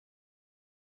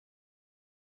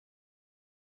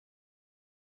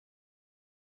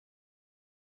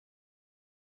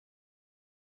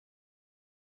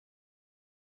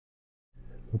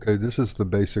Okay, this is the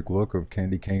basic look of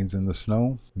candy canes in the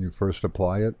snow. When you first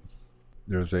apply it,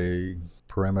 there's a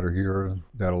parameter here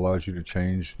that allows you to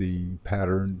change the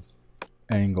pattern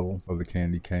angle of the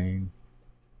candy cane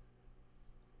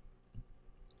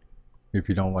if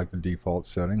you don't like the default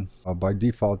setting. By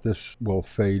default, this will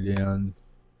fade in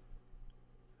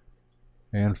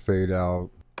and fade out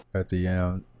at the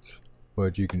ends,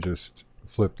 but you can just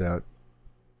flip that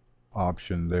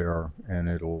option there and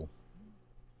it'll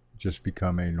just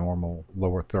become a normal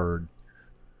lower third.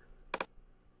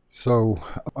 So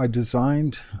I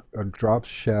designed a drop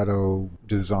shadow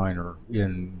designer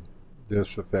in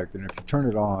this effect, and if you turn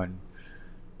it on,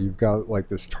 you've got like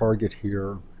this target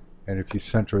here, and if you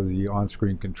center the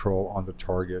on-screen control on the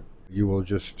target, you will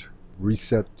just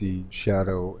reset the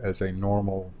shadow as a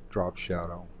normal drop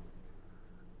shadow.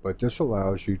 But this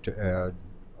allows you to add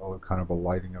a kind of a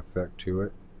lighting effect to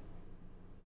it,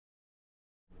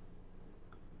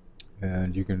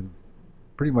 and you can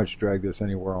pretty much drag this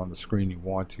anywhere on the screen you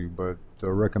want to, but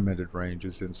the recommended range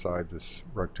is inside this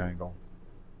rectangle.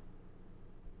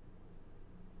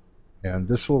 And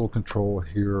this little control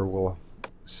here will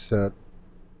set,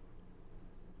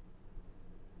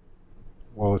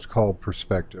 well, it's called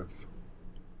perspective,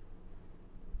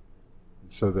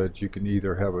 so that you can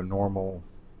either have a normal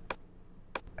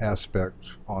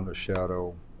aspect on the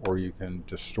shadow, or you can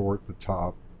distort the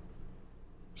top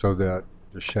so that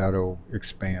the shadow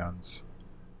expands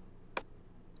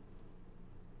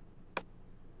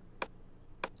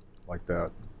like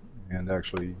that. And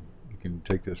actually, you can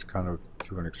take this kind of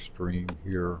to an extreme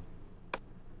here.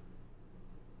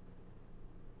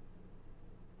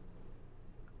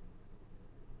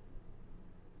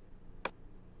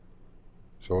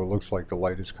 So it looks like the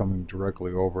light is coming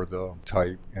directly over the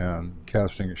type and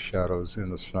casting shadows in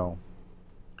the snow.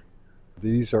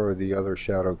 These are the other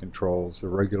shadow controls, the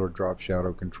regular drop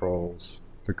shadow controls,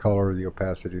 the color, the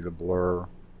opacity, the blur,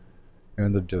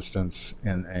 and the distance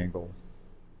and angle.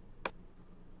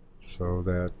 So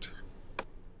that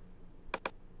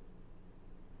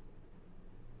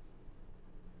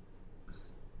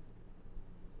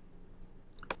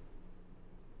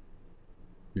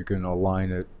you can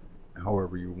align it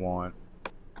however you want.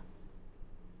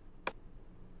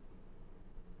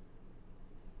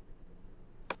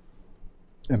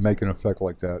 And make an effect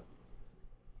like that.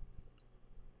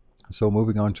 So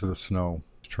moving on to the snow,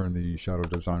 turn the shadow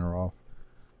designer off.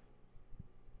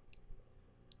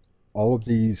 All of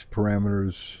these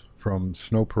parameters, from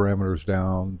snow parameters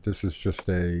down, this is just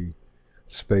a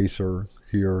spacer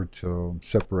here to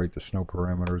separate the snow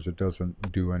parameters. It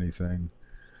doesn't do anything.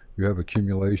 You have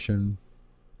accumulation,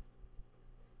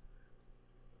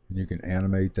 and you can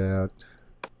animate that.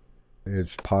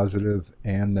 It's positive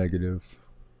and negative.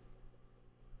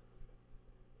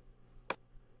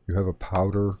 You have a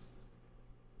powder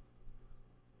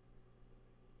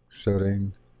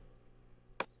setting.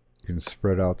 You can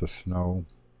spread out the snow,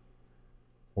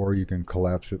 or you can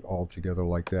collapse it all together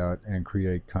like that and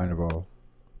create kind of a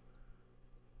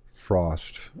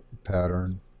frost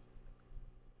pattern.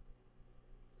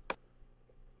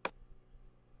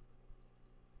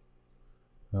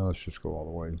 Now let's just go all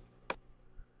the way,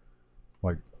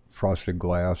 like frosted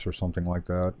glass or something like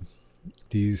that.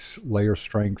 These layer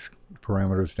strength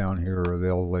parameters down here,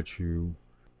 they'll let you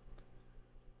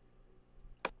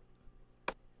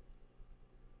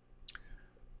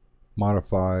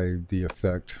modify the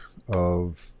effect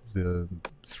of the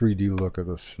 3D look of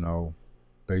the snow,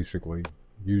 basically.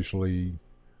 Usually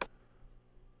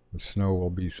the snow will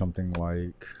be something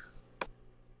like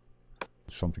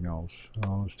something else.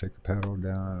 Let's take the pattern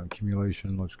down,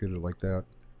 accumulation, let's get it like that.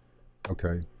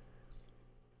 Okay.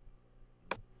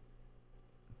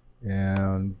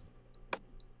 And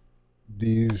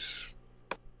these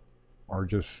are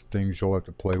just things you'll have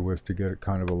to play with to get it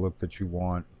kind of a look that you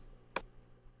want.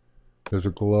 There's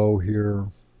a glow here.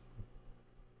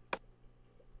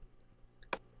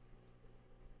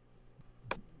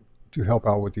 To help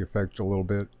out with the effect a little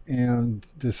bit. And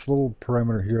this little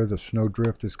parameter here, the snow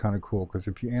drift, is kind of cool, because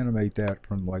if you animate that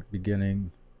from like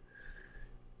beginning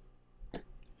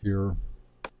here,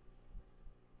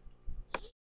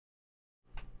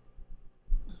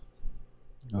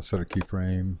 I'll set a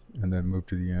keyframe and then move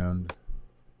to the end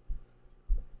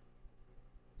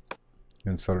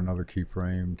and set another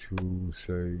keyframe to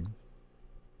say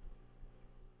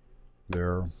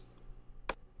there.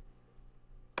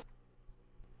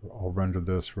 I'll render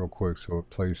this real quick so it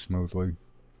plays smoothly.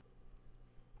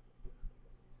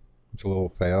 It's a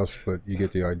little fast, but you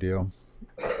get the idea.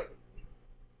 Let's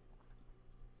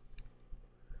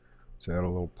add a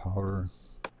little powder.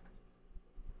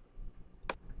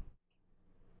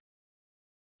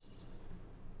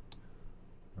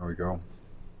 There we go.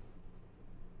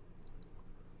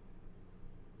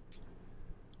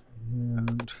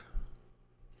 And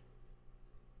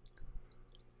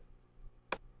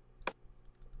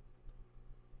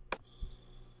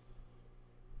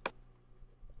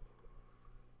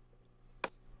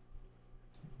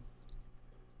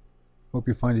hope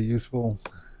you find it useful,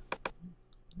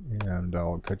 and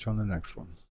I'll catch you on the next one.